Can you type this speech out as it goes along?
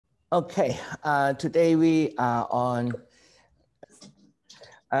Okay, today we are on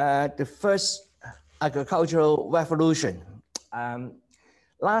the first agricultural revolution.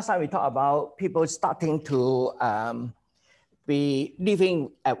 Last time we talked about people starting to be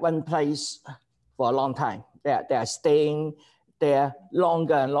living at one place for a long time. They are staying there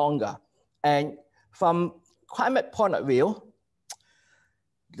longer and longer. And from climate point of view,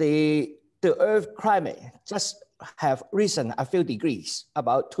 the Earth climate just have risen a few degrees,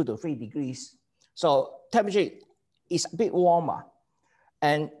 about 2 to 3 degrees. So temperature is a bit warmer,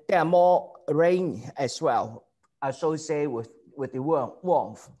 and there are more rain as well associated with the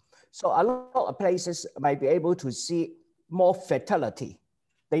warmth. So a lot of places might be able to see more fertility.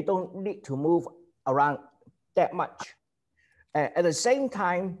 They don't need to move around that much. At the same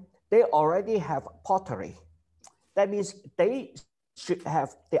time, they already have pottery. That means they should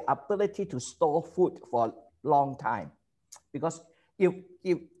have the ability to store food for a long time. Because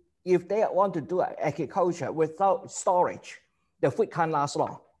if they want to do agriculture without storage, the food can't last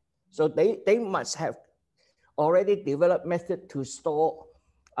long. So they must have already developed method to store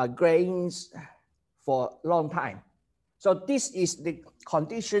grains for a long time. So this is the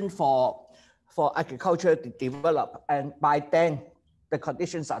condition for agriculture to develop. And by then, the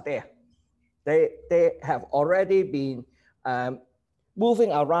conditions are there. They have already been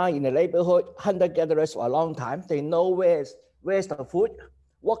moving around in the neighborhood, hunter-gatherers for a long time. They know where's the food,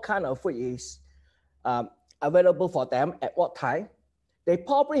 what kind of food is available for them at what time. They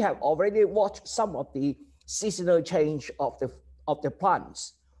probably have already watched some of the seasonal change of the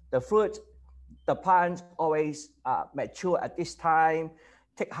plants. The fruit, the plants always mature at this time,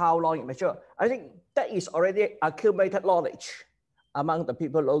 take how long it mature. I think that is already accumulated knowledge among the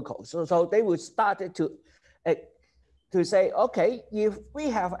people local. So they would start to say, okay, if we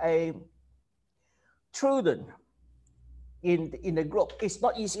have a children in the group, it's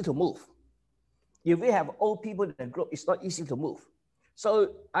not easy to move. If we have old people in the group, it's not easy to move.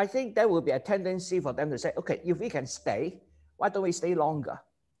 So I think there will be a tendency for them to say, okay, if we can stay, why don't we stay longer?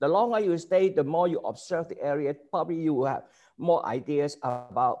 The longer you stay, the more you observe the area, probably you will have more ideas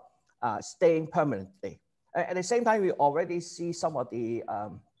about staying permanently. At the same time, we already see some of the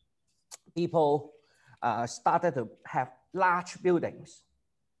people started to have large buildings.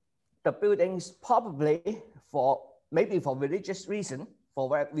 The buildings probably maybe for religious reason, for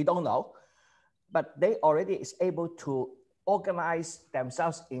what we don't know, but they already is able to organize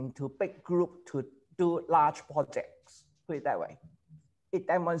themselves into big group to do large projects, put it that way. It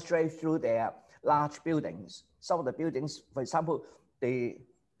demonstrates through their large buildings. Some of the buildings, for example, the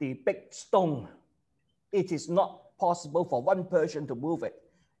big stone, it is not possible for one person to move it.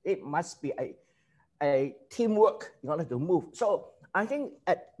 It must be a teamwork in order to move. So I think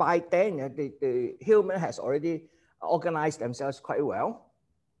by then, the human has already organized themselves quite well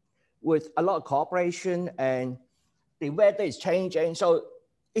with a lot of cooperation, and the weather is changing. So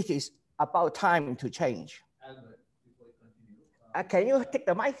it is about time to change. Albert, before you continue. Can you take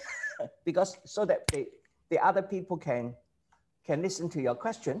the mic? Because so that the other people can listen to your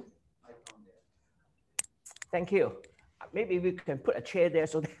question. Thank you. Maybe we can put a chair there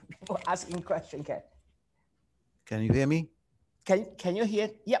so that people asking question can. Can you hear me? Can you hear?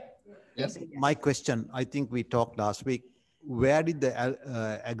 Yep. Yes. My question, I think we talked last week. Where did the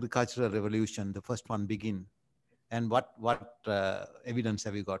agricultural revolution, the first one, begin? And what evidence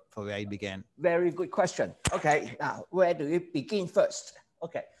have you got for where it began? Very good question. Okay, now where do we begin first?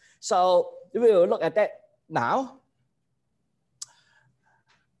 Okay, so we will look at that now.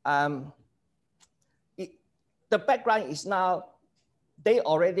 The background is now they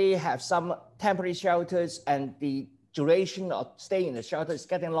already have some temporary shelters, and the duration of staying in the shelter is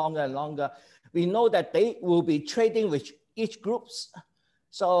getting longer and longer. We know that they will be trading with each groups.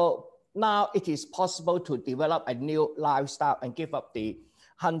 So now it is possible to develop a new lifestyle and give up the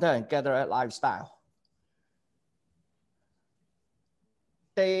hunter and gatherer lifestyle.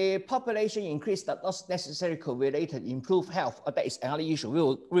 The population increase does not necessarily correlate to improved health. That is another issue. We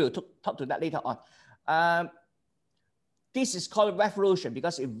will talk to that later on. This is called revolution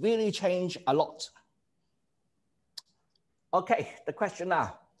because it really changed a lot. Okay, the question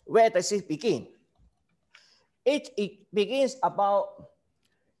now, where does it begin? It begins about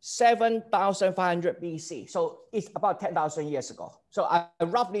 7,500 BC. So it's about 10,000 years ago. So I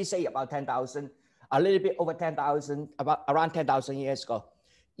roughly say about 10,000, a little bit over 10,000, about around 10,000 years ago,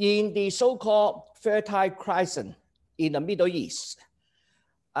 in the so-called Fertile Crescent in the Middle East.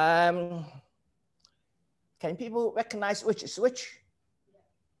 Can people recognize which is which?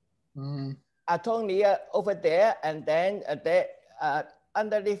 Anatolia over there, and then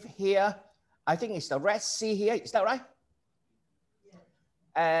underneath here, I think it's the Red Sea here. Is that right?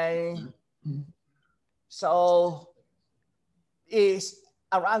 And so it's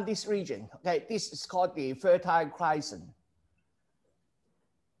around this region. Okay, this is called the Fertile Crescent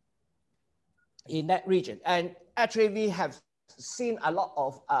in that region. And actually we have seen a lot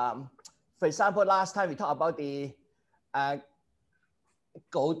of, for example, last time we talked about the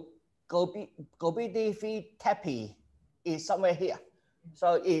Gobidi Tepe is somewhere here.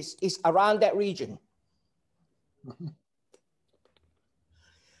 So it's around that region.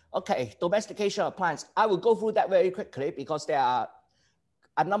 Okay, domestication of plants. I will go through that very quickly because there are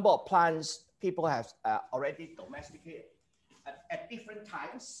a number of plants people have already domesticated at different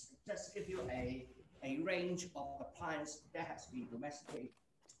times. Just give you a range of the plants that has been domesticated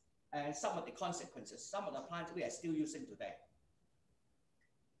and some of the consequences. Some of the plants we are still using today.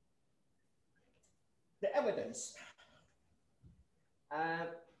 The evidence.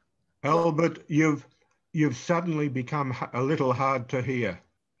 Albert, you've suddenly become a little hard to hear.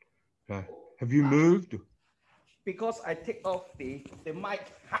 Have you moved? Because I take off the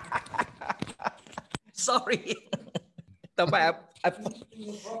mic. Sorry. The mic.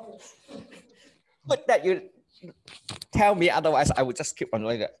 But that you tell me, otherwise I will just keep on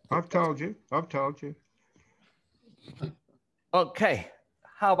like that. I've told you. I've told you. Okay.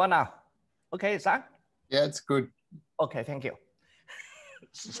 How about now? Okay, Zach? Yeah, it's good. Okay, thank you.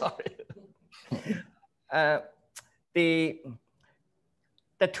 Sorry.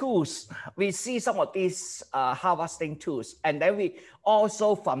 The tools, we see some of these harvesting tools, and then we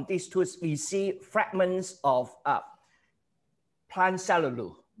also from these tools we see fragments of plant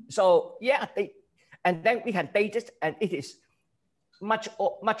cellulose. So yeah, and then we can date it, and it is much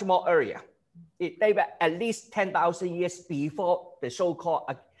more earlier. It dates back at least 10,000 years before the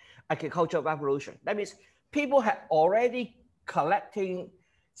so-called agricultural revolution. That means people had already collecting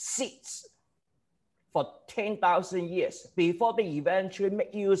seeds for 10,000 years before they eventually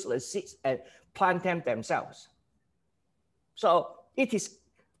make use of the seeds and plant them themselves. So it is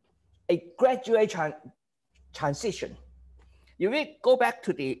a gradual transition. If we go back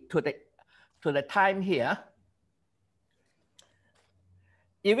to the time here,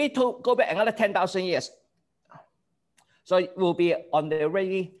 if we go back another 10,000 years, so it will be on the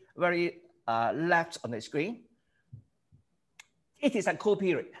very left on the screen. It is a cool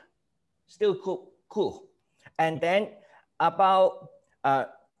period, still cool. And then about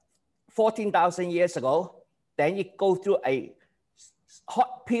 14,000 years ago, then you go through a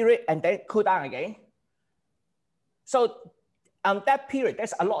hot period and then cool down again. So that period,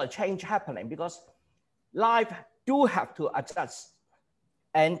 there's a lot of change happening because life do have to adjust.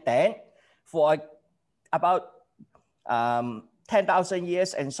 And then for about 10,000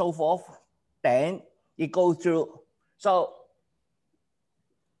 years and so forth, then you go through. So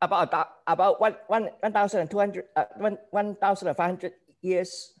about 1,500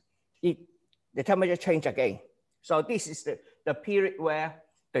 years, the temperature change again. So this is the period where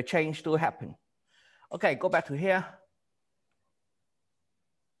the change do happen. Okay, go back to here.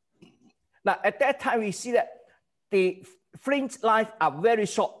 Now at that time, we see that the flint life are very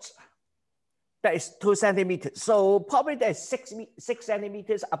short. That is 2 centimeters. So probably there's 6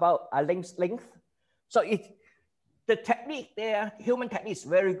 centimeters about a length. So the technique there, human technique is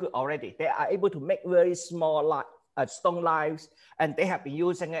very good already. They are able to make very small stone lives, and they have been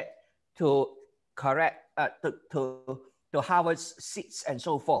using it to correct, to harvest seeds and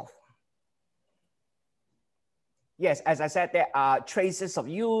so forth. Yes, as I said, there are traces of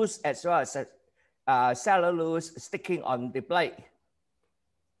use as well as cellulose sticking on the blade.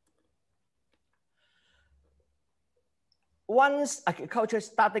 Once agriculture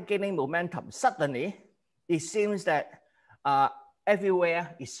started gaining momentum, suddenly it seems that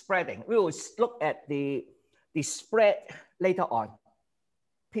everywhere is spreading. We will look at the spread later on.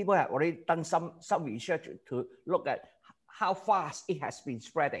 People have already done some research to look at how fast it has been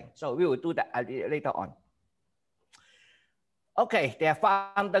spreading. So we will do that later on. Okay, they have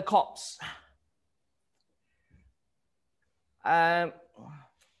found the crops.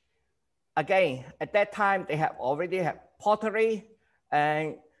 Again, at that time, they have already had pottery,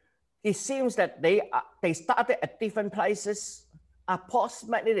 and it seems that they started at different places,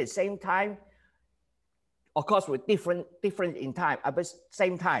 approximately the same time. Of course, with different in time, but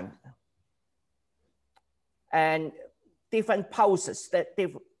same time, and different pulses, that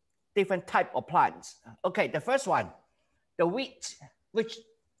different type of plants. Okay, the first one, the wheat, which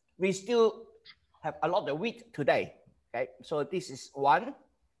we still have a lot of wheat today. Okay, so this is one.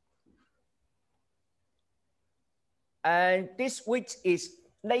 And this wheat is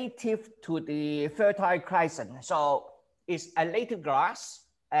native to the Fertile Crescent. So it's a native grass,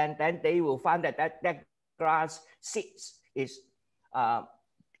 and then they will find that that grass seeds is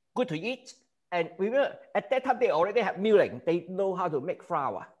good to eat. And remember, at that time, they already have milling. They know how to make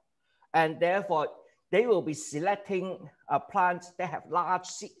flour. And therefore, they will be selecting plants that have large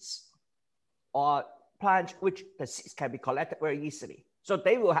seeds or plants which the seeds can be collected very easily. So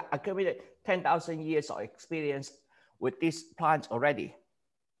they will have accumulated 10,000 years of experience with these plants already.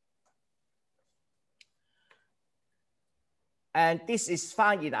 And this is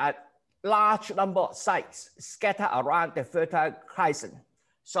found in a large number of sites scattered around the Fertile Crescent.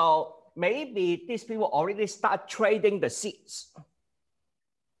 So maybe these people already start trading the seeds.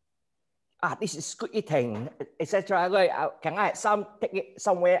 This is good eating, etc. Can I have some, take it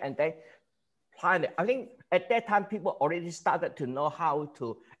somewhere and then plant it? I think at that time, people already started to know how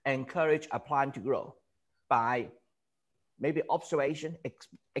to encourage a plant to grow by maybe observation,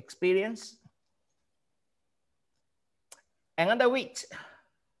 experience. Another wheat.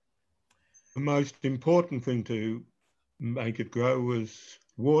 The most important thing to make it grow was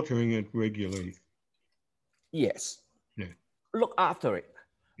watering it regularly. Yes. Yeah. Look after it.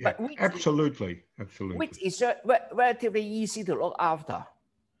 Yeah, but wheat absolutely. Wheat is relatively easy to look after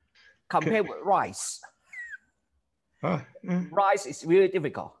compared with rice. Rice is really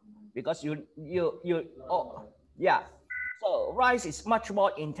difficult because so rice is much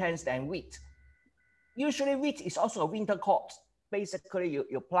more intense than wheat. Usually wheat is also a winter crop. Basically,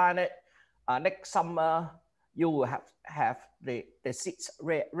 you plant it next summer, you will have the seeds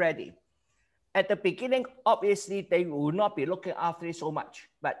ready. At the beginning, obviously, they will not be looking after it so much,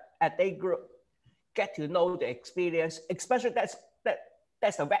 but as they grow, get to know the experience, especially that's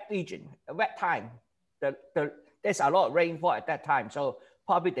a wet region, a wet time. There's a lot of rainfall at that time, so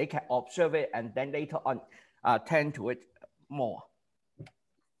probably they can observe it and then later on tend to it more.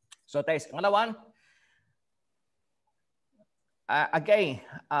 So there's another one. Again,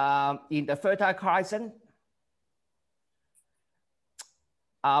 in the Fertile Crescent,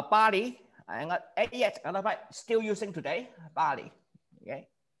 barley, and yet another still using today, barley. Okay.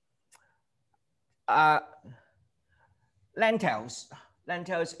 Lentils.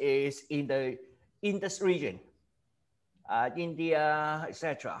 Lentils is in the Indus region, India,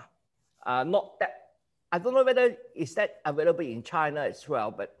 etc. Not that, I don't know whether is that available in China as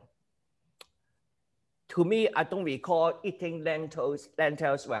well, but to me, I don't recall eating lentils when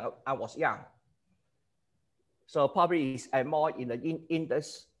I was young. So probably it's more in the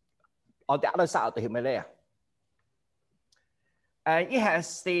Indus, on the other side of the Himalaya. And it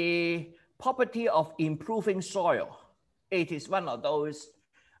has the property of improving soil. It is one of those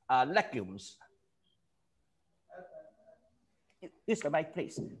legumes. Use the mic,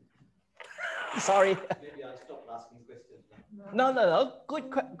 please. Sorry. Maybe I'll stop asking questions No. now.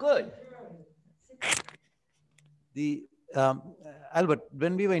 Good. Albert,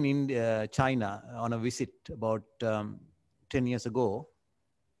 when we were in China on a visit about 10 years ago,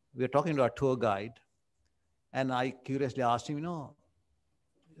 we were talking to our tour guide, and I curiously asked him,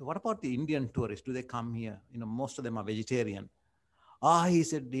 what about the Indian tourists? Do they come here? Most of them are vegetarian. He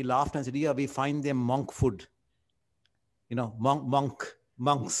said, he laughed and said, yeah, we find them monk food.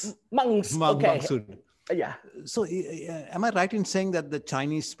 Monks. Okay. Food. Yeah. So am I right in saying that the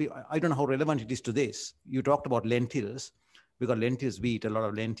Chinese people, I don't know how relevant it is to this. You talked about lentils, because lentils, we eat a lot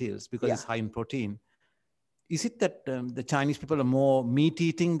of lentils because it's high in protein. Is it that the Chinese people are more meat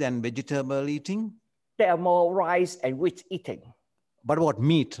eating than vegetable eating? They are more rice and wheat eating. But what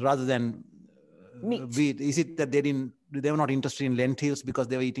meat rather than meat? Wheat? Is it that they were not interested in lentils because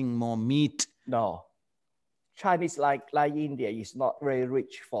they were eating more meat? No. Chinese, like India, is not very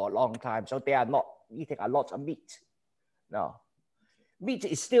rich for a long time, so they are not eating a lot of meat. No. Meat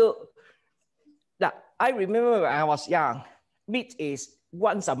is still, I remember when I was young, meat is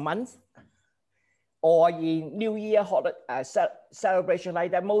once a month, or in New Year celebration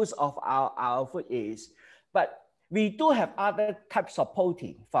like that, most of our food is. But we do have other types of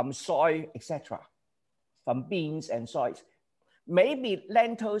protein from soy, etc., from beans and soy. Maybe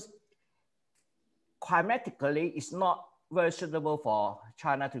lentils climatically is not very suitable for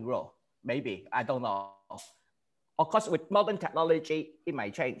China to grow. Maybe, I don't know. Of course, with modern technology, it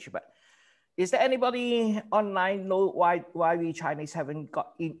might change. But is there anybody online know why we Chinese haven't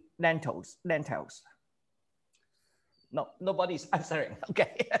got lentils? No, nobody's answering.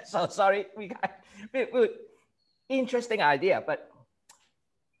 Okay, so sorry. We interesting idea, but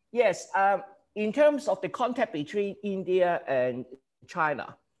yes, in terms of the contact between India and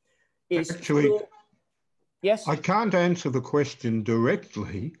China, is actually through, yes. I can't answer the question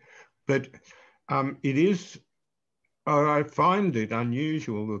directly, but it is. I find it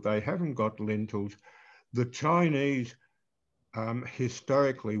unusual that they haven't got lentils. The Chinese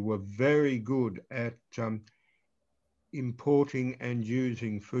historically were very good at importing and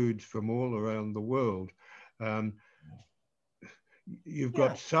using foods from all around the world. You've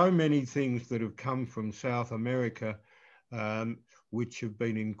got so many things that have come from South America, which have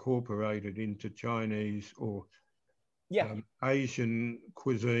been incorporated into Chinese or Asian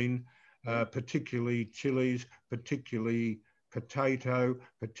cuisine, particularly chilies, particularly potato,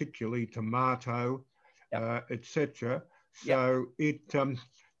 particularly tomato, etc. So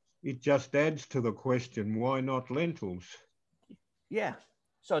it just adds to the question, why not lentils? Yeah,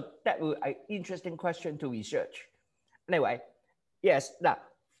 so that was an interesting question to research. Anyway, yes, now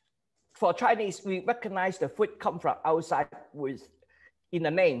for Chinese, we recognize the food come from outside with in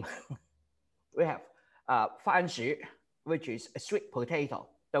the name. We have fan shi, which is a sweet potato.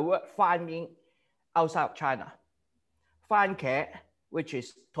 The word fan means outside of China. Fan ke, which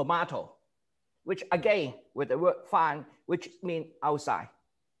is tomato, which again with the word fan, which means outside.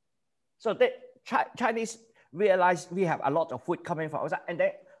 So the Chinese realize we have a lot of food coming from outside, and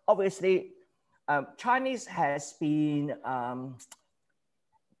then obviously Chinese has been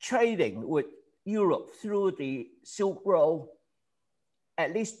trading with Europe through the Silk Road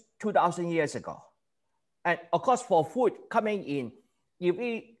at least 2,000 years ago. And of course, for food coming in, if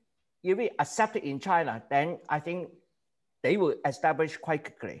we accept it in China, then I think they will establish quite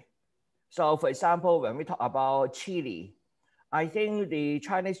quickly. So for example, when we talk about chili, I think the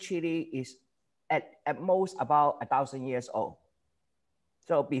Chinese chili is at most about 1,000 years old.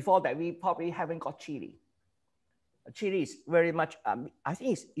 So before that, we probably haven't got chili. Chili is very much, I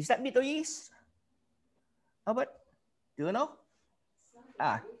think, is that Middle East? Albert, do you know?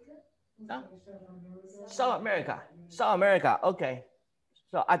 No? South America. South America, okay.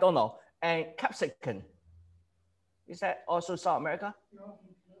 So I don't know. And capsicum, is that also South America?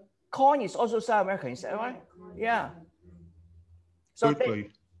 Corn is also South America, is that right? Yeah. So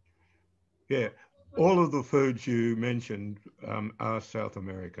absolutely. Yeah, all of the foods you mentioned are South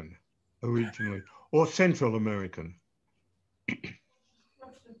American originally, or Central American.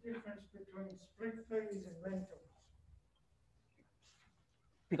 What's the difference between split peas and lentils?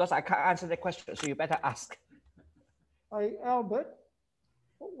 Because I can't answer the question, so you better ask. Hey, Albert,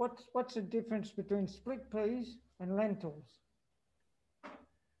 what's the difference between split peas and lentils?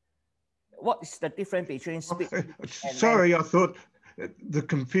 What is the difference between split? Sorry, I thought the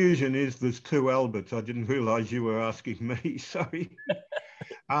confusion is there's two Alberts. I didn't realize you were asking me. Sorry.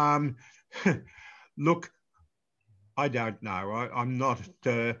 Look, I don't know. I'm not.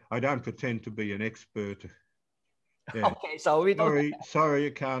 I don't pretend to be an expert. Yeah. Okay, so we don't. Sorry,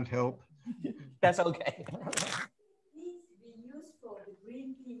 you can't help. That's okay. Please be used for the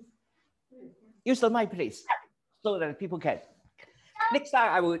green peas. Use the mic, please, so that people can. Next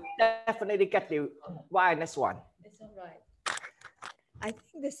time, I will definitely get the wireless one. It's all right. I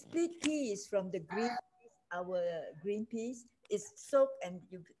think the split pea is from the green peas. Our green peas is soaked and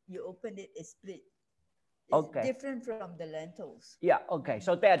you open it, it's split. It's okay. Different from the lentils. Yeah, okay.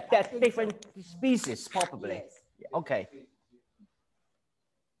 So they're different species, probably. Yes. Okay.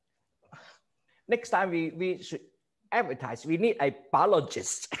 Next time we should advertise. We need a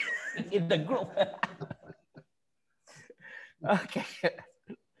biologist in the group. Okay.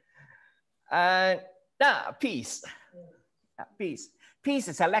 And now peas. Peas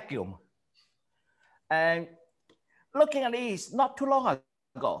is a legume. And looking at this, not too long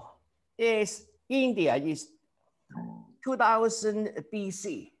ago, is India is 2000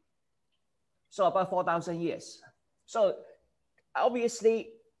 BC. So about 4,000 years. So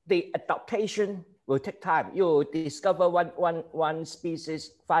obviously the adaptation will take time. You will discover one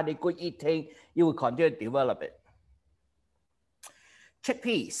species, find it good eating, you will continue to develop it.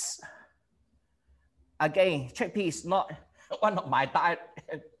 Chickpeas. Again, chickpeas not one of my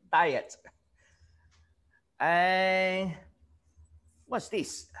diet. And what's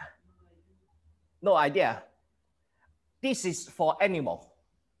this? No idea. This is for animal.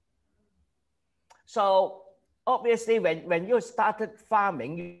 So obviously, when you started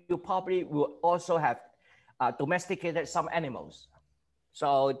farming, you probably will also have domesticated some animals.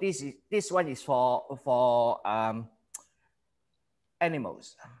 So this one is for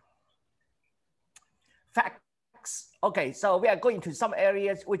animals. Facts. Okay, so we are going to some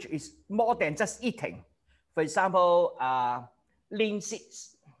areas which is more than just eating. For example,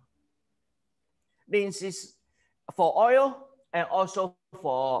 linseeds. Linseeds for oil and also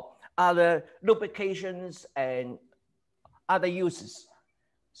for other lubrications and other uses.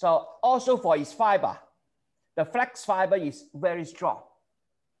 So also for its fiber, the flax fiber is very strong.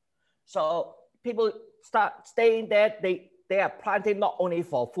 So people start staying there, they are planting not only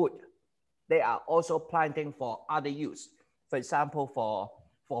for food, they are also planting for other use. For example,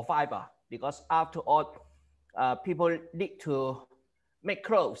 for fiber, because after all, people need to make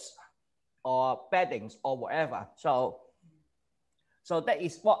clothes or beddings or whatever. So that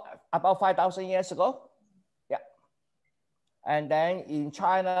is what, about 5,000 years ago. Yeah. And then in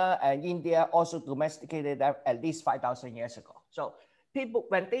China and India also domesticated them at least 5,000 years ago. So people,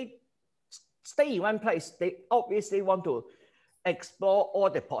 when they stay in one place, they obviously want to explore all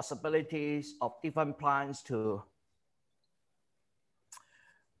the possibilities of different plants to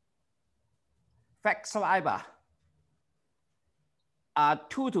flax fiber are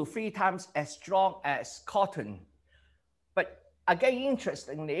 2 to 3 times as strong as cotton. But again,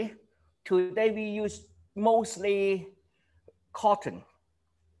 interestingly, today we use mostly cotton,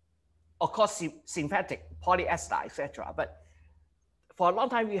 of course, synthetic, polyester, etc. But for a long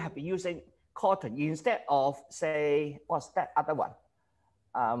time, we have been using cotton instead of, say, what's that other one?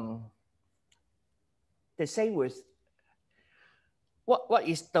 The same with, what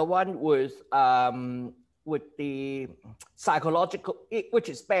is the one with the psychological, which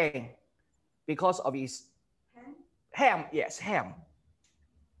is banned because of his ham. Yes, ham.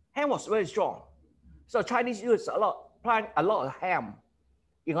 Ham was very strong. So Chinese use plant a lot of ham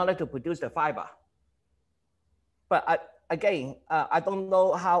in order to produce the fiber. But again, I don't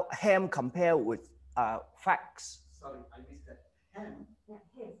know how ham compare with flax. Sorry, I missed that. Ham.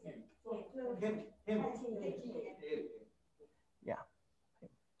 Yeah.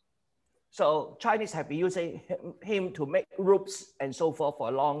 So Chinese have been using him to make ropes and so forth for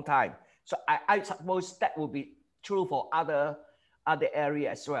a long time. So I suppose that will be true for other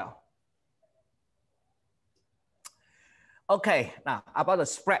areas as well. Okay, now about the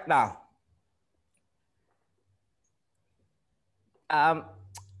spread now.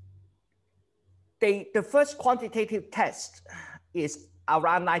 The first quantitative test is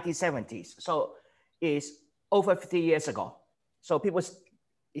around 1970s. So it's over 50 years ago. So people,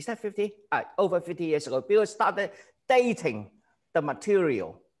 is that 50? Over 50 years ago, people started dating the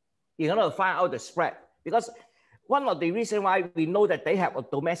material in order to find out the spread. Because one of the reasons why we know that they have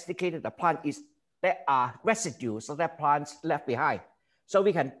domesticated the plant is there are residues of that plants left behind. So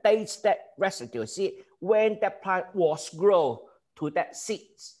we can date that residue, see when that plant was grown to that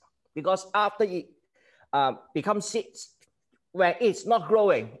seeds. Because after it becomes seeds, when it's not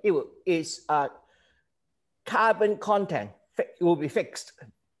growing, its carbon content will be fixed.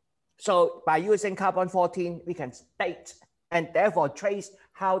 So by using carbon-14, we can date and therefore trace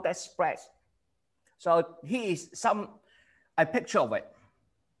how that spreads. So here is a picture of it.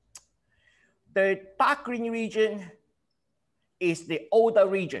 The dark green region is the older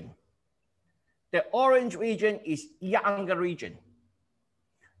region. The orange region is younger region.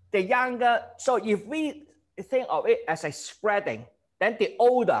 The younger, so if we think of it as a spreading, then the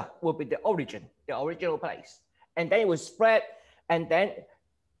older will be the origin, the original place. And then it will spread, and then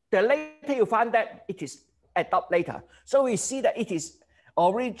the later you find that it is adopted later. So we see that it is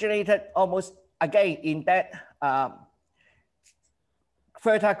originated almost again in that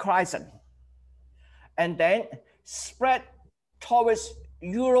Fertile Crescent, and then spread towards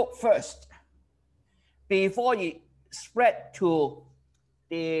Europe first before it spread to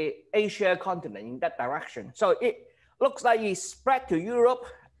the Asia continent in that direction. So it looks like it spread to Europe,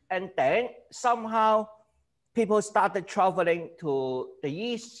 and then somehow people started traveling to the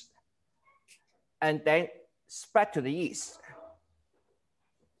east and then spread to the east.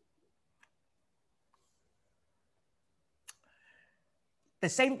 The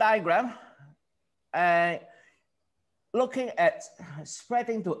same diagram, looking at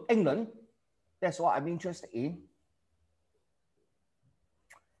spreading to England, that's what I'm interested in.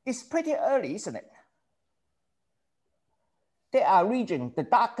 It's pretty early, isn't it? There are regions, the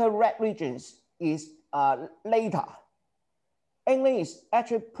darker red regions is later. England is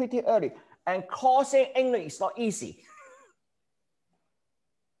actually pretty early, and crossing England is not easy.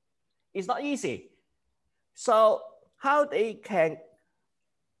 It's not easy. So how they can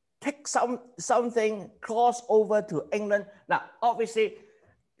take something cross over to England? Now, obviously,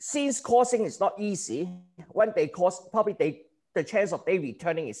 since crossing is not easy, when they cross, probably the chance of they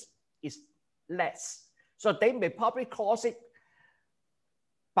returning is less. So they may probably cross it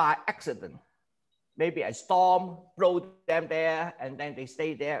by accident. Maybe a storm blow them there and then they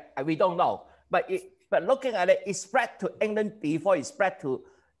stay there. We don't know. But looking at it, it spread to England before it spread to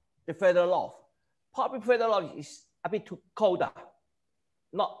the further north. Probably further north is a bit too colder.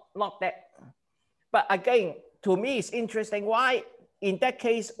 Not that. But again, to me, it's interesting. Why, in that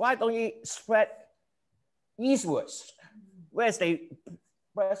case, why don't you spread eastwards? Where's the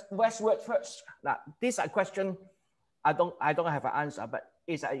westward first? Now, this is a question I don't have an answer, but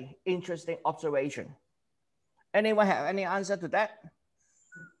it's an interesting observation. Anyone have any answer to that?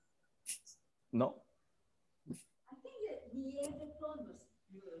 No. Neanderthal was,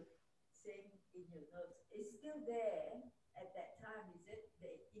 you were saying in your notes, is still there at that time, is it?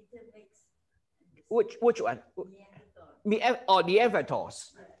 The intermix. Which one? Neanderthal.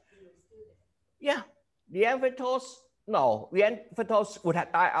 Neanderthals. Yeah, they were still there. Yeah, Neanderthals. No, Neanderthals would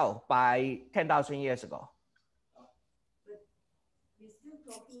have died out by 10,000 years ago. But we're still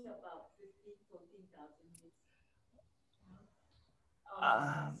talking about 15, 14,000 years.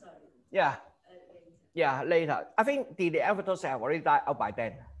 Oh, sorry. Yeah, Later. yeah, later. I think the Neanderthals have already died out by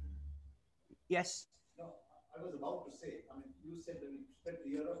then. Yes. No, I was about to say, I mean, you said that we spread to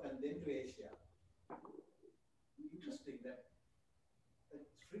Europe and then to Asia. Interesting that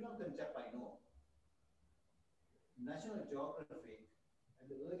Sri Lankan chap I know, National Geographic, and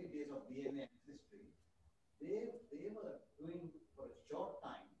the early days of DNA ancestry, they were doing for a short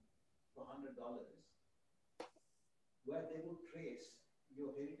time for $100, where they would trace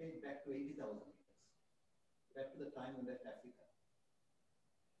your heritage back to 80,000 years, back to the time you left Africa.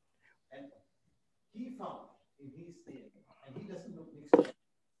 And he found in his DNA, and he doesn't look mixed up,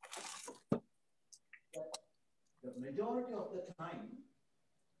 that the majority of the time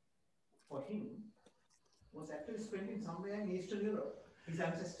for him was actually spending somewhere in Eastern Europe, his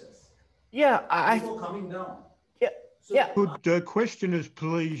ancestors. Yeah, Before coming down. Yeah, So, yeah. Could questioners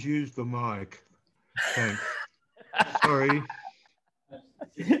please use the mic? Thanks. Sorry.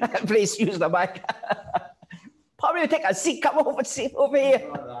 Please use the mic. Probably take a seat, come over, sit over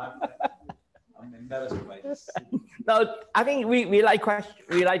here. I'm embarrassed by this. No, I think we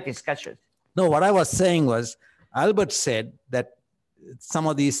like discussion. No, what I was saying was, Albert said that some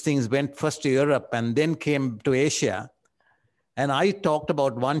of these things went first to Europe and then came to Asia. And I talked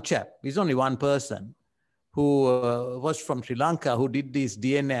about one chap, he's only one person, who was from Sri Lanka, who did this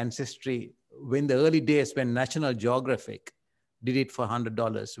DNA ancestry in the early days when National Geographic did it for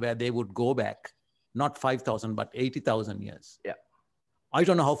 $100, where they would go back, not 5,000, but 80,000 years. Yeah. I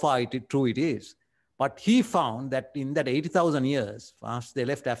don't know how far true it is, but he found that in that 80,000 years, after they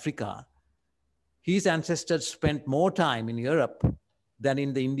left Africa, his ancestors spent more time in Europe than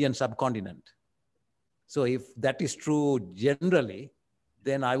in the Indian subcontinent. So if that is true generally,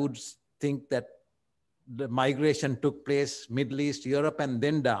 then I would think that the migration took place Middle East, Europe, and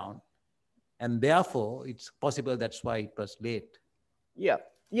then down. And therefore, it's possible that's why it was late. Yeah,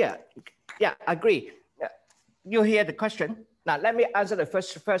 agree. You hear the question? Now, let me answer the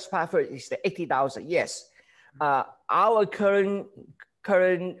first part first, is the 80,000. Yes. Our current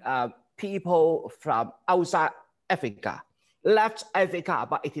people from outside Africa left Africa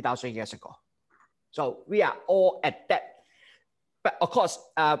about 80,000 years ago. So we are all at that. But of course,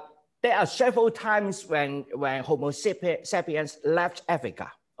 there are several times when Homo sapiens left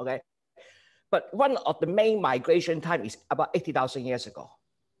Africa, okay? But one of the main migration time is about 80,000 years ago.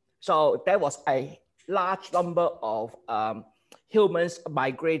 So there was a large number of humans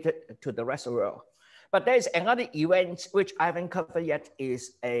migrated to the rest of the world. But there's another event which I haven't covered yet,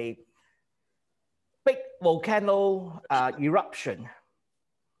 is a big volcano eruption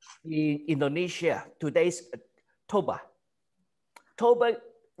in Indonesia. Today's Toba. Toba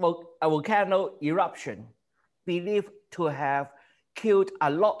volcano eruption believed to have killed a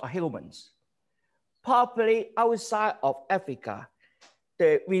lot of humans. Probably outside of Africa,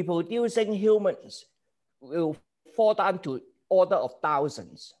 the reproducing humans will fall down to order of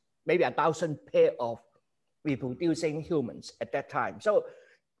thousands, maybe 1,000 pair of reproducing humans at that time. So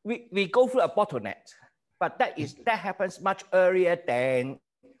we go through a bottleneck, but that happens much earlier than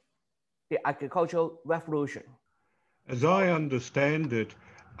the agricultural revolution. As I understand it,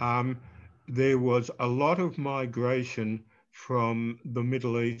 there was a lot of migration from the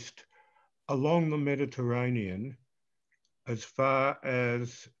Middle East along the Mediterranean as far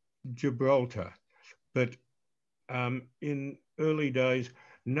as Gibraltar. But in early days,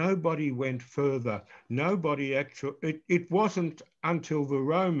 nobody went further. Nobody actually, it wasn't until the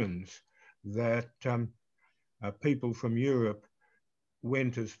Romans that people from Europe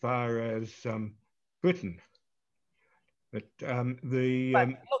went as far as Britain. But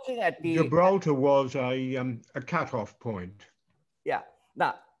looking at the Gibraltar was a cut-off point. Yeah.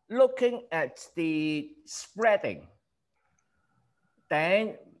 Now, looking at the spreading,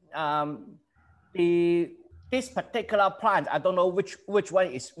 then this particular plant, I don't know which one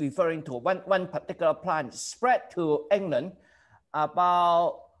is referring to. One particular plant spread to England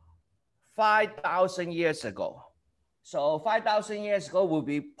about 5,000 years ago. So 5,000 years ago will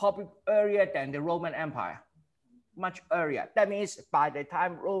be probably earlier than the Roman Empire, much earlier. That means by the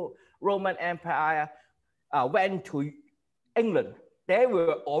time Roman Empire went to England, there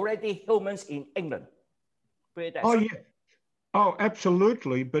were already humans in England. Oh, yeah. Oh,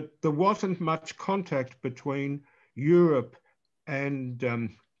 absolutely. But there wasn't much contact between Europe and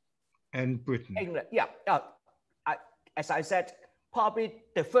Britain. England, yeah. As I said, probably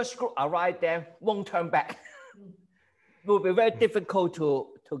the first group arrived there won't turn back. It will be very difficult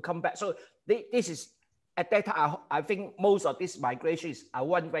to come back. So this is, at that time, I think most of this migration is a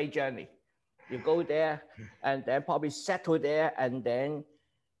one-way journey. You go there and then probably settle there, and then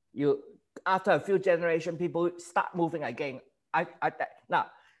you, after a few generations, people start moving again.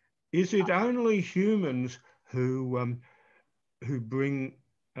 Now, is it only humans who bring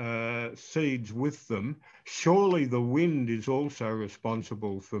seeds with them? Surely the wind is also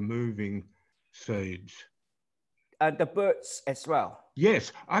responsible for moving seeds. And the birds as well.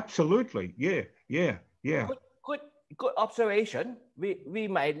 Yes, absolutely. Yeah. Good observation. We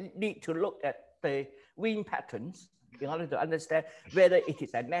might need to look at the wind patterns in order to understand whether it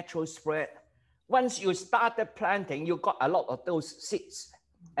is a natural spread. Once you started planting, you got a lot of those seeds,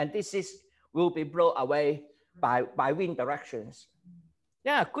 and this is will be blown away by wind directions.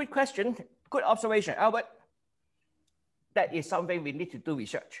 Yeah, good question. Good observation, Albert. That is something we need to do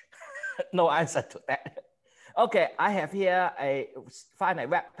research. No answer to that. Okay, I have here find a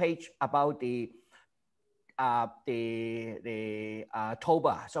web page about the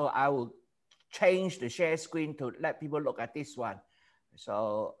TOBA. So I will change the share screen to let people look at this one.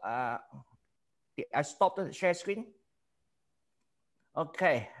 So did I stop the share screen?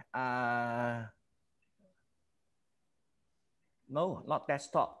 Okay. No, not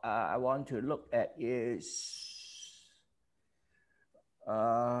desktop. I want to look at is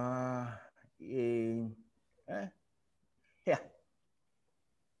in here.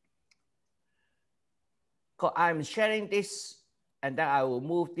 So I'm sharing this, and then I will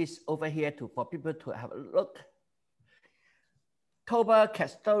move this over here for people to have a look. TOBA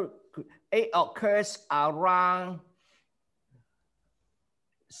it occurs around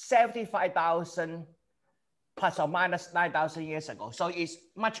 75,000 plus or minus 9,000 years ago. So it's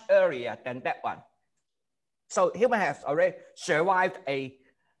much earlier than that one. So humans have already survived a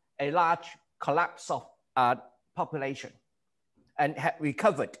large collapse of population and have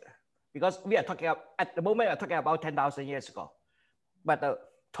recovered, because we are talking about, at the moment, we are talking about 10,000 years ago. But the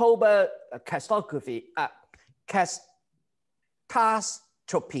TOBA catastrophe,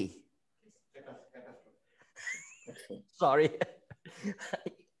 sorry,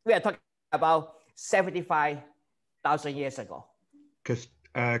 we are talking about 75,000 years ago.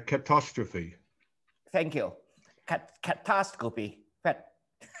 Catastrophe. Thank you. Catastrophe.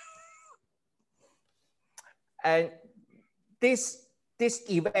 And this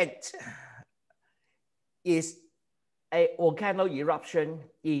event is a volcano eruption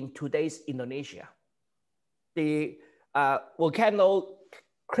in today's Indonesia. The volcano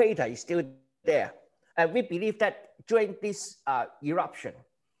crater is still there. And we believe that during this eruption,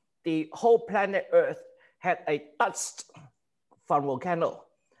 the whole planet Earth had a dust from volcano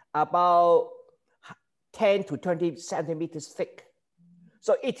about 10 to 20 centimeters thick.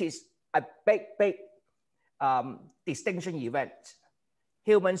 So it is a big distinction event.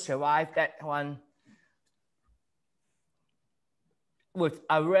 Humans survived that one with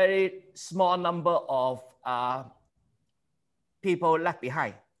a very small number of people left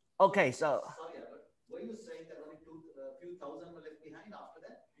behind. Okay, so. Sorry, Albert, were you saying that only few thousand were left behind after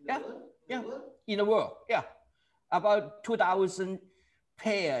that? In the world, yeah. About 2,000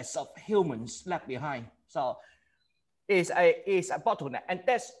 pairs of humans left behind. So it's a bottleneck. And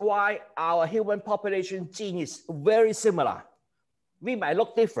that's why our human population gene is very similar. We might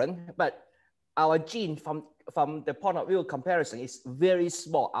look different, but our gene from the point of view comparison is very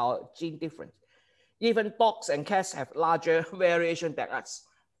small, our gene difference. Even dogs and cats have larger variation than us.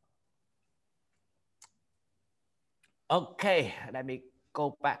 Okay, let me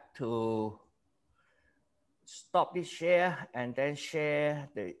go back to stop this share and then share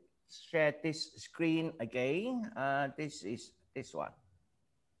this screen again. This is this one.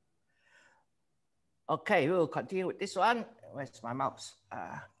 Okay, we will continue with this one. Where's my mouse?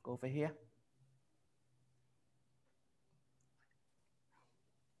 Go over here.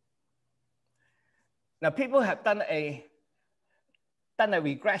 Now, people have done a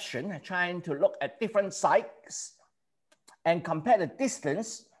regression trying to look at different sites and compare the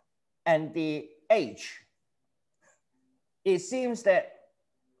distance and the age. It seems that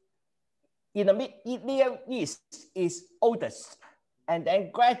in the Near East is oldest, and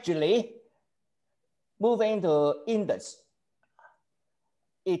then gradually moving to Indus.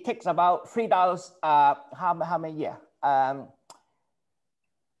 It takes about 3,000, how many years?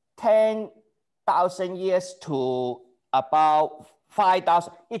 10,000 years to about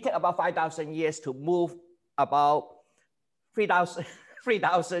 5,000. It takes about 5,000 years to move about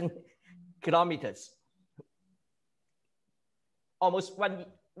 3,000 kilometers. almost one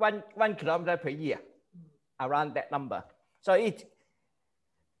kilometer per year, around that number. So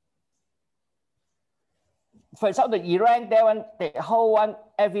for example, the Iran, that one, the whole one,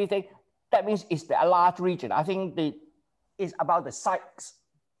 everything, that means it's a large region. I think it's about the sites.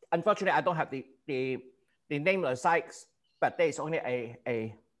 Unfortunately, I don't have the name of the sites, but there's only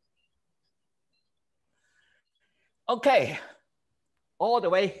okay, all the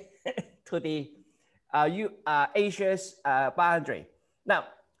way to the Asia's boundary. Now,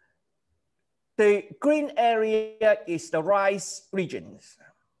 the green area is the rice regions.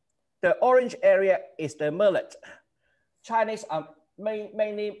 The orange area is the millet. Chinese are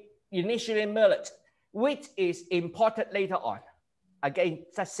mainly initially millet, which is imported later on. Again,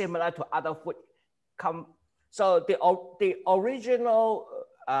 that's similar to other food. So the original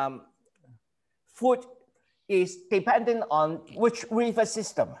food is dependent on which river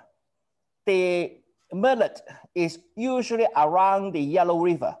system. The millet is usually around the Yellow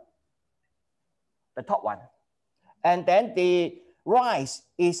River, the top one. And then the rice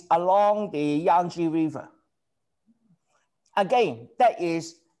is along the Yangtze River. Again, that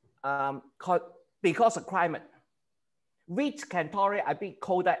is because of climate. Wheat can tolerate a bit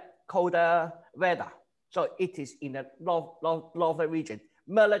colder weather. So it is in the northern region.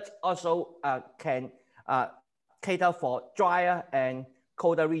 Millet also can cater for drier and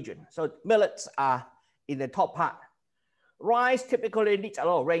colder region. So millets are in the top part. Rice typically needs a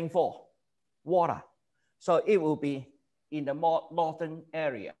lot of rainfall, water. So it will be in the more northern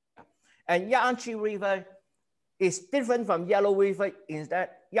area. And Yangtze River is different from Yellow River in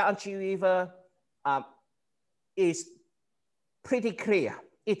that Yangtze River is pretty clear.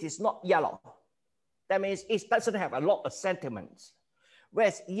 It is not yellow. That means it doesn't have a lot of sediments.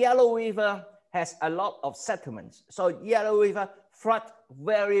 Whereas Yellow River has a lot of sediments. So Yellow River flood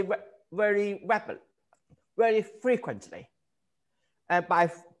very rapidly, very frequently. And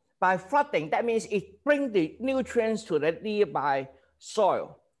by flooding, that means it brings the nutrients to the nearby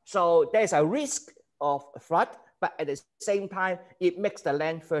soil. So there's a risk of flood, but at the same time, it makes the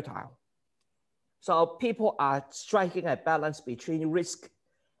land fertile. So people are striking a balance between risk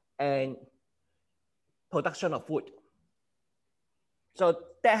and production of food. So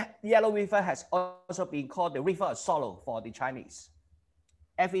that Yellow River has also been called the river of sorrow for the Chinese.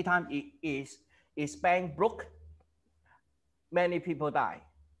 Every time it is bank broke, many people die.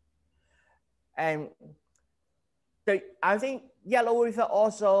 And I think Yellow River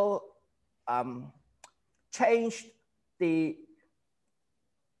also changed the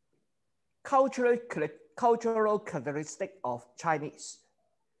cultural characteristic of Chinese.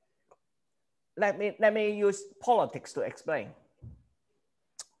 Let me use politics to explain.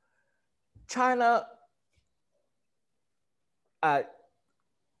 China, as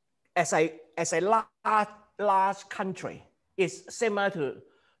a large country, is similar to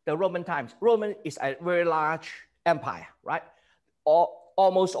the Roman times. Roman is a very large empire, right?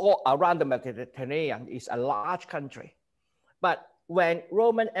 Almost all around the Mediterranean is a large country. But when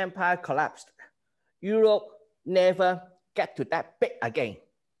Roman Empire collapsed, Europe never get to that big again.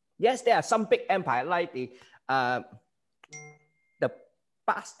 Yes, there are some big empires like the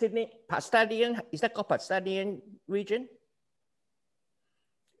Pastadian, is that called Pastadian region?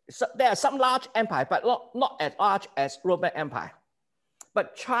 So there are some large empires, but not as large as Roman Empire.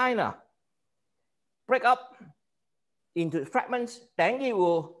 But China break up into fragments, then it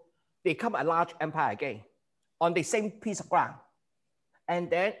will become a large empire again on the same piece of ground. And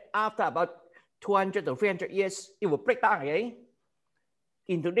then after about 200 to 300 years, it will break down again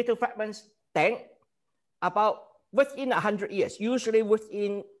into little fragments. Then about within 100 years, usually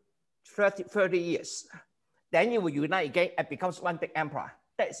within 30 years, then it will unite again and becomes one big empire.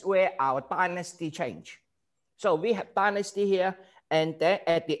 That's where our dynasty change. So we have dynasty here, and then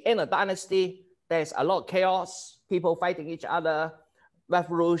at the end of dynasty, there's a lot of chaos, people fighting each other,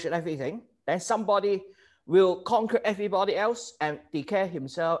 revolution, everything. Then somebody will conquer everybody else and declare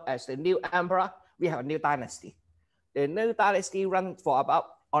himself as the new emperor. We have a new dynasty. The new dynasty runs for about,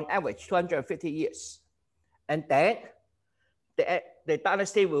 on average, 250 years. And then the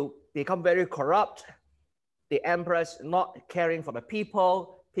dynasty will become very corrupt. The emperors not caring for the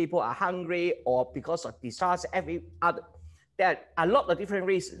people are hungry, or because of disaster, every other. There are a lot of different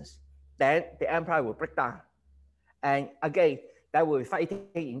reasons. Then the empire will break down. And again, that will be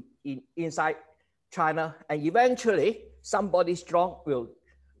fighting inside China. And eventually, somebody strong will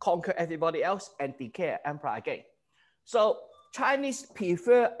conquer everybody else and declare empire again. So Chinese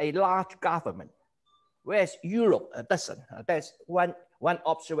prefer a large government, whereas Europe doesn't. That's one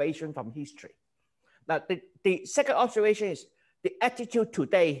observation from history. Now, the second observation is the attitude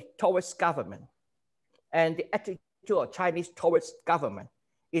today towards government and the attitude of Chinese towards government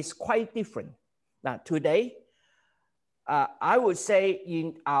is quite different. Now, today, I would say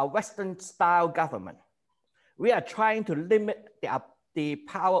in our Western style government, we are trying to limit the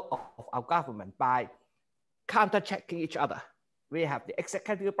power of our government by counter-checking each other. We have the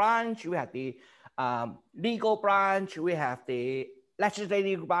executive branch, we have the legal branch, we have the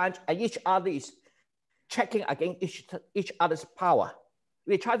legislative branch, and each other is checking against each other's power.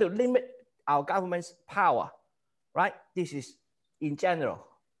 We try to limit our government's power, right? This is in general.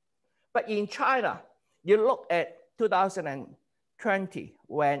 But in China, you look at 2020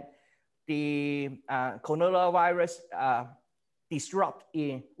 when the coronavirus disrupt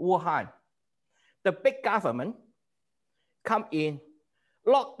in Wuhan. The big government come in,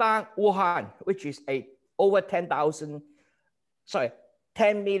 lock down Wuhan, which is a over 10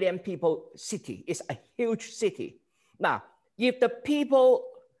 million people city. It's a huge city. Now, if the people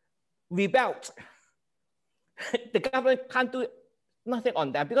rebelled, the government can't do nothing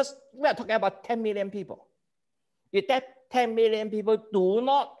on that because we are talking about 10 million people. If that 10 million people do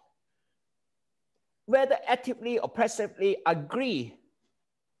not, whether actively or passively agree,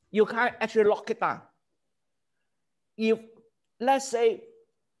 you can't actually lock it down. If, let's say,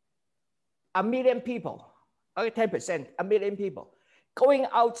 1 million people, okay, 10%, 1 million people, going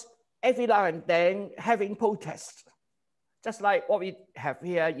out every now and then having protests, just like what we have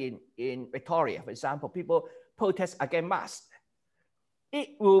here in Victoria, for example, people protest against masks. It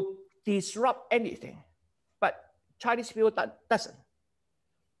will disrupt anything, but Chinese people doesn't.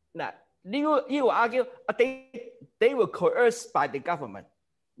 Now, you argue they were coerced by the government.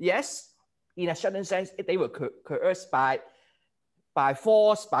 Yes, in a certain sense, they were coerced by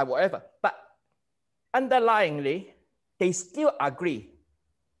force, by whatever. But underlyingly, they still agree.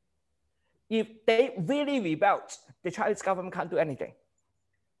 If they really rebelled, the Chinese government can't do anything.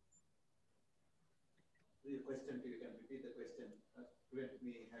 The question, you can repeat the question. Prevent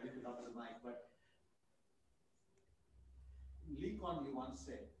me having to talk to the mic, but Lee Kuan Yew once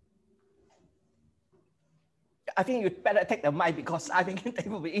said, I think you'd better take the mic because I think they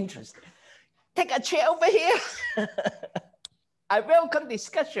will be interested. Take a chair over here. I welcome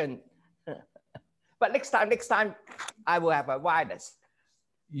discussion. But next time, I will have a wireless.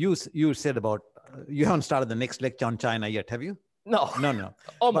 You said about, you haven't started the next lecture on China yet, have you? No. No.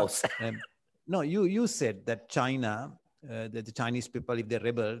 Almost. But, no, you said that China, that the Chinese people, if they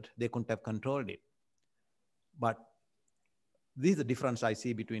rebelled, they couldn't have controlled it. But this is the difference I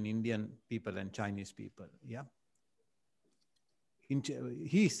see between Indian people and Chinese people, yeah?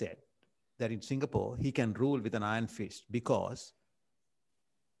 He said that in Singapore, he can rule with an iron fist because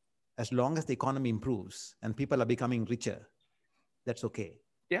as long as the economy improves and people are becoming richer, that's okay.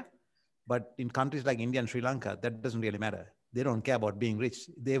 Yeah. But in countries like India and Sri Lanka, that doesn't really matter. They don't care about being rich.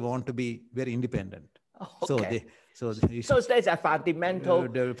 They want to be very independent. Okay. So there's a fundamental...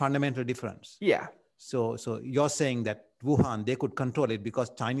 the fundamental difference. Yeah. So you're saying that Wuhan, they could control it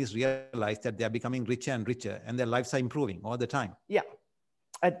because Chinese realized that they are becoming richer and richer and their lives are improving all the time. Yeah.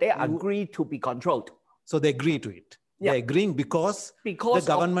 And they agree to be controlled. So they agree to it. Yeah. They're agreeing because the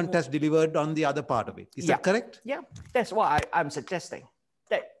government has delivered on the other part of it. Is that correct? Yeah. That's what I'm suggesting.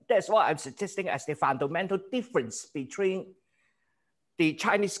 That's what I'm suggesting as the fundamental difference between the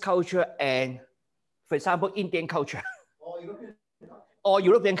Chinese culture and, for example, Indian culture. Or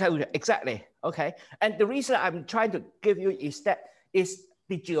European culture, exactly. Okay. And the reason I'm trying to give you is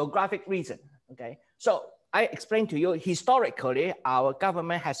the geographic reason. Okay. So I explained to you, historically, our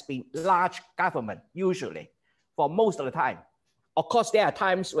government has been large government, usually, for most of the time. Of course, there are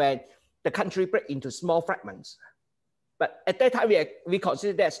times when the country breaks into small fragments. But at that time, we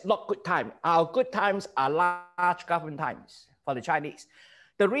consider that's not good time. Our good times are large government times for the Chinese.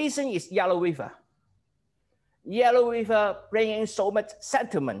 The reason is Yellow River. Yellow River bringing so much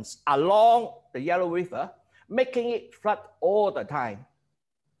settlements along the Yellow River, making it flood all the time.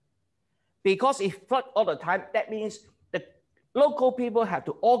 Because it floods all the time, that means the local people have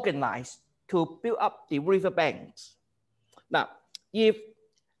to organize to build up the river banks. Now, if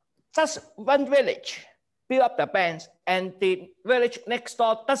just one village build up the banks and the village next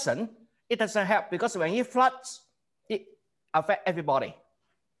door doesn't, it doesn't help because when it floods, it affects everybody.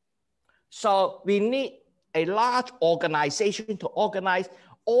 So we need a large organization to organize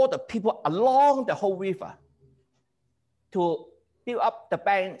all the people along the whole river to build up the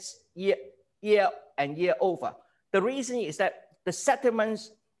banks year and year over. The reason is that the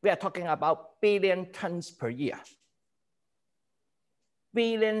settlements, we are talking about billion tons per year.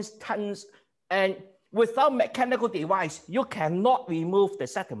 Billions tons, and without mechanical device, you cannot remove the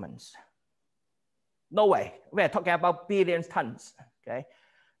settlements. No way. We are talking about billion tons, okay?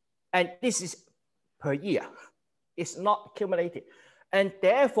 And this is per year. It's not accumulated. And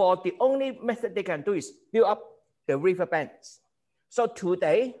therefore, the only method they can do is build up the riverbanks. So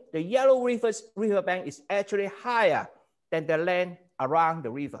today, the Yellow River's riverbank is actually higher than the land around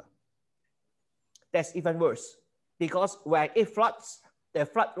the river. That's even worse, because when it floods, the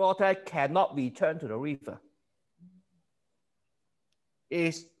flood water cannot return to the river.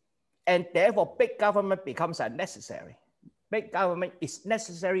 And therefore, big government becomes unnecessary. Big government is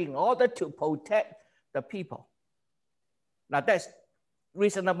necessary in order to protect the people. Now that's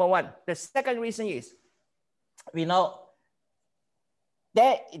reason number one. The second reason is, we know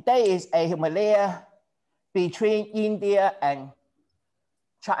there is a Himalaya between India and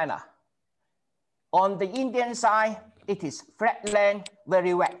China. On the Indian side, it is flat land,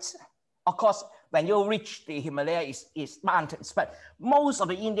 very wet. Of course, when you reach the Himalaya, it's mountains, but most of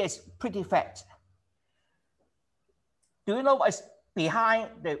the India is pretty flat. Do you know what's behind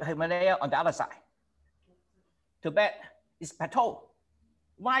the Himalaya on the other side? Tibet is plateau.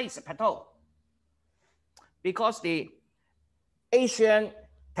 Why is it plateau? Because the Asian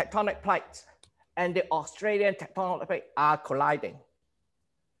tectonic plates and the Australian tectonic plate are colliding.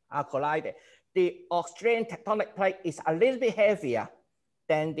 The Australian tectonic plate is a little bit heavier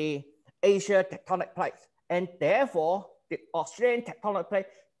than the Asia tectonic plate, and therefore the Australian tectonic plate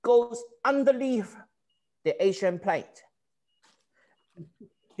goes underneath the Asian plate.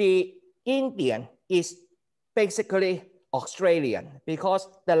 The Indian is basically Australian because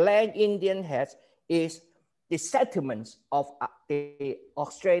the land Indian has is the settlements of the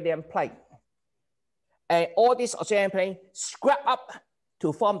Australian plate. And all these Australian plate scrap up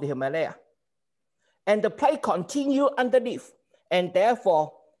to form the Himalaya. And the plate continue underneath and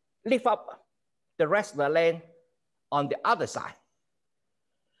therefore lift up the rest of the land on the other side.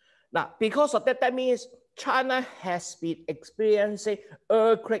 Now, because of that, that means China has been experiencing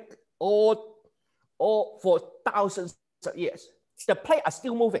earthquake all for thousands of years. The plates are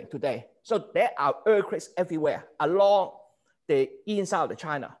still moving today. So there are earthquakes everywhere along the inside of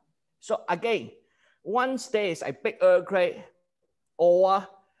China. So again, once there is a big earthquake or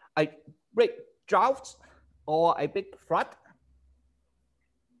a big drought or a big flood,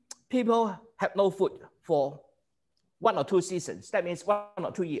 people have no food for 1 or 2 seasons. That means 1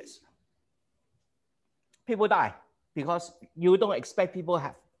 or 2 years. People die because you don't expect people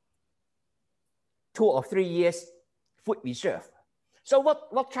have 2 or 3 years food reserve. So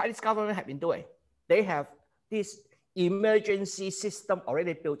what Chinese government have been doing? They have this emergency system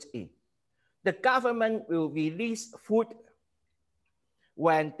already built in. The government will release food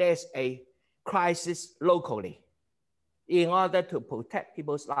when there's a crisis locally in order to protect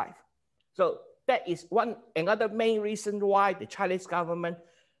people's life. So that is another main reason why the Chinese government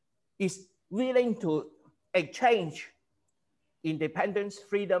is willing to exchange independence,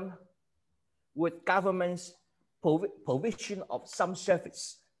 freedom with government's provision of some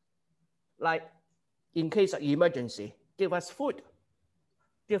service. Like in case of emergency, give us food,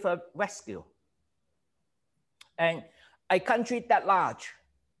 give us rescue. And a country that large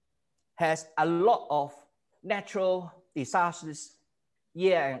has a lot of natural disasters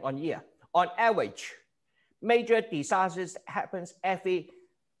year on year. On average, major disasters happens every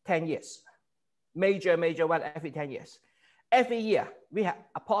 10 years. Major one every 10 years. Every year, we have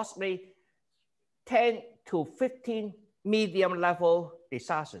approximately 10 to 15 medium level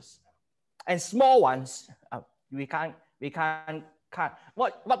disasters. And small ones, we can't count.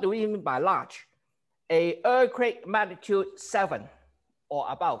 What do we mean by large? A earthquake magnitude 7 or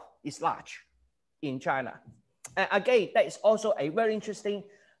above is large in China. And again, that is also a very interesting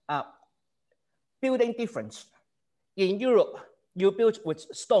building difference. In Europe, you build with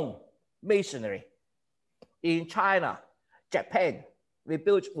stone, masonry. In China, Japan, we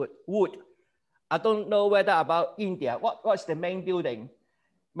build with wood. I don't know whether about India. What's the main building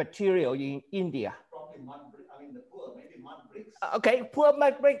material in India? Probably mud brick. I mean, the poor, maybe mud bricks. Okay, poor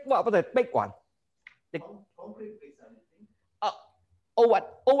mud brick. What about the big one? The Concrete bricks, I think.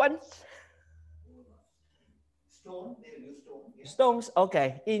 Owen? Stone, they use stone. Yeah. Stones,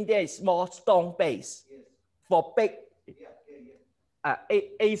 okay. India is more stone base for big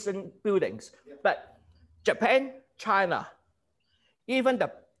Asian buildings. Yeah. But Japan, China, even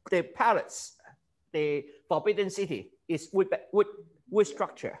the palace, the Forbidden City is wood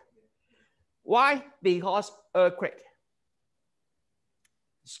structure. Why? Because earthquake.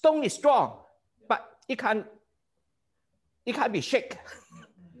 Stone is strong, but it can't be shaken.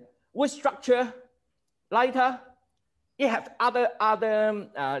 Wood structure, lighter. You have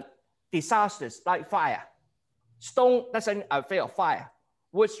other disasters like fire. Stone doesn't afraid of fire.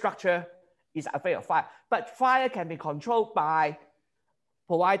 Wood structure is afraid of fire. But fire can be controlled by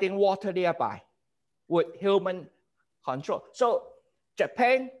providing water nearby with human control. So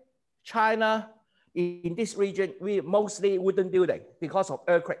Japan, China, in this region, we mostly wooden building because of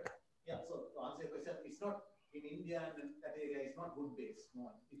earthquake. Yeah, so to answer your question, it's not in India and that area, it's not wood based. No,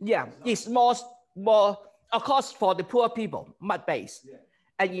 Yeah, it's more, of course, for the poor people, mud based. Yeah.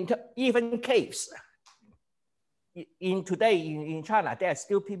 And even caves. Today in China, there are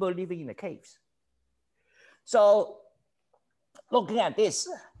still people living in the caves. So looking at this,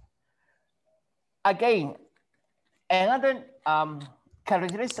 again, another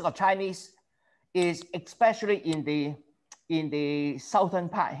characteristic of Chinese is especially in the southern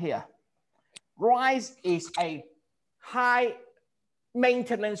part here. Rice is a high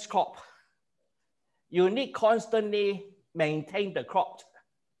maintenance crop. You need constantly maintain the crop.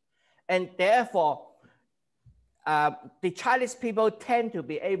 And therefore, the Chinese people tend to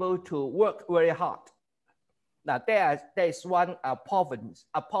be able to work very hard. Now there is one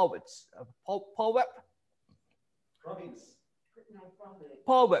proverb.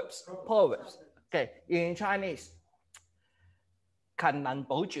 Okay, in Chinese, 勤能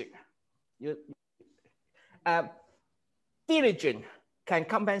補拙. Diligent can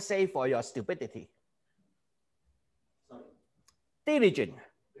compensate for your stupidity. Sorry. Diligent.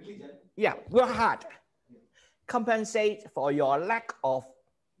 Religion. Yeah, work hard. Compensate for your lack of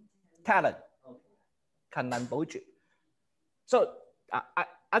talent. 勤能補拙. So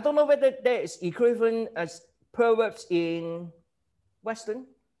I don't know whether there is equivalent as proverbs in Western.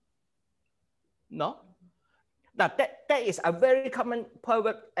 No. Now that is a very common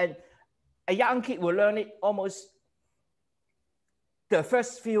proverb, and a young kid will learn it almost the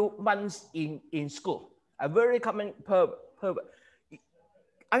first few months in school. A very common proverb.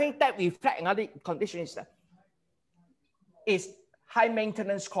 I think that reflects another condition is that it's high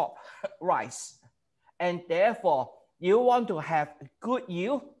maintenance crop, rice. And therefore, you want to have good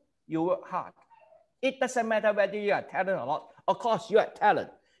yield, you work hard. It doesn't matter whether you have talent or not. Of course, you have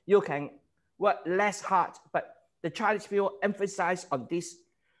talent. You can work less hard, but the Chinese people emphasize on this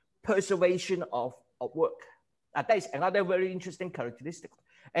preservation of work. That is another very interesting characteristic.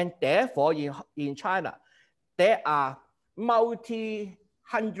 And therefore, in China, there are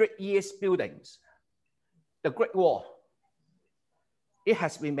multi-hundred years buildings. The Great Wall, it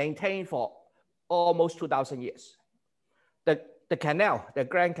has been maintained for almost 2,000 years. The canal, the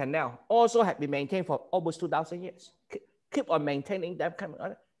Grand Canal, also has been maintained for almost 2,000 years. Keep on maintaining them.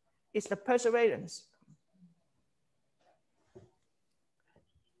 It's the perseverance.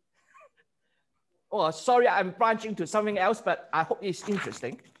 Oh, sorry, I'm branching to something else, but I hope it's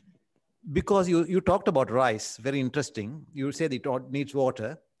interesting. Because you talked about rice, very interesting. You said it needs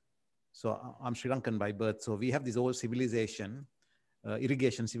water. So I'm Sri Lankan by birth. So we have this old civilization,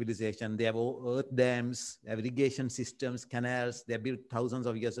 irrigation civilization. They have earth dams, they have irrigation systems, canals. They're built thousands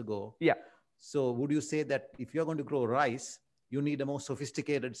of years ago. Yeah. So would you say that if you're going to grow rice, you need a more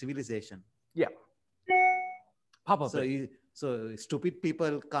sophisticated civilization? Yeah. Probably. So stupid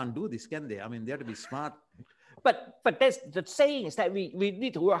people can't do this, can they? I mean, they have to be smart. But that's the saying is that we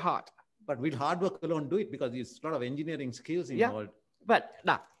need to work hard. But will hard work alone do it? Because there's a lot of engineering skills involved. Yeah. But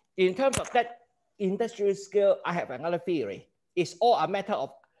now, in terms of that industrial skill, I have another theory. It's all a matter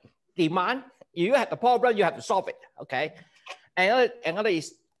of demand. You have the problem, you have to solve it. Okay. Another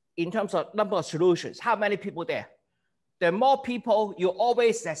is in terms of number of solutions. How many people there? The more people, you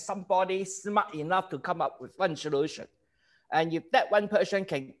always have somebody smart enough to come up with one solution. And if that one person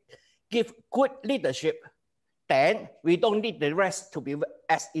can give good leadership, then we don't need the rest to be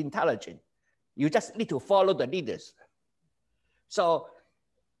as intelligent. You just need to follow the leaders. So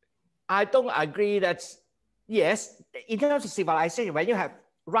I don't agree that, yes, in terms of civilization, when you have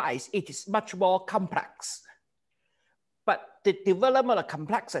rice, it is much more complex. But the development of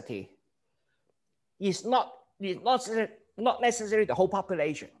complexity is not necessarily the whole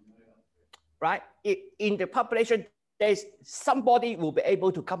population, right? In the population, there's somebody will be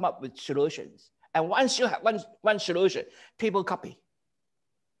able to come up with solutions. And once you have one solution, people copy.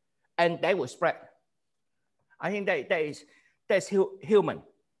 And they will spread. I think that's human.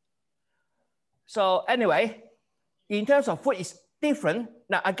 So anyway, in terms of food, it's different.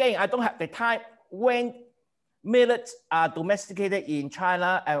 Now, again, I don't have the time when millets are domesticated in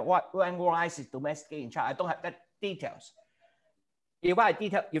China and when rice is domesticated in China. I don't have that details. If I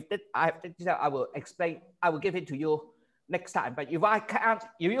have the detail, I will explain. I will give it to you next time. But if I can't,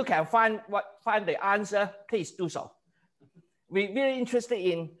 if you can find the answer, please do so. We're really interested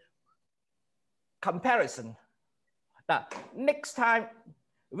in comparison. Now, next time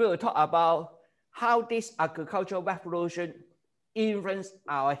we will talk about how this agricultural revolution influenced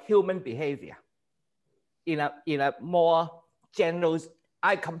our human behavior in a more general.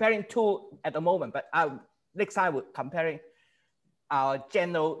 I'm comparing two at the moment, but next time we're comparing our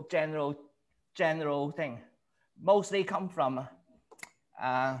general thing. Mostly come from,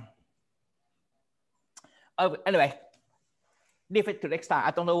 anyway, leave it to next time.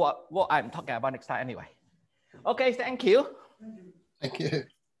 I don't know what I'm talking about next time anyway. Okay, thank you. Thank you.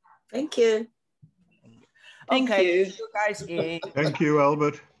 Thank you. Thank Okay, you. see you guys in Thank you,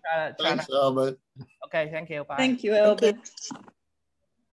 Albert. China. Thanks, Albert. Okay, thank you. Bye. Thank you, Thank Albert. you.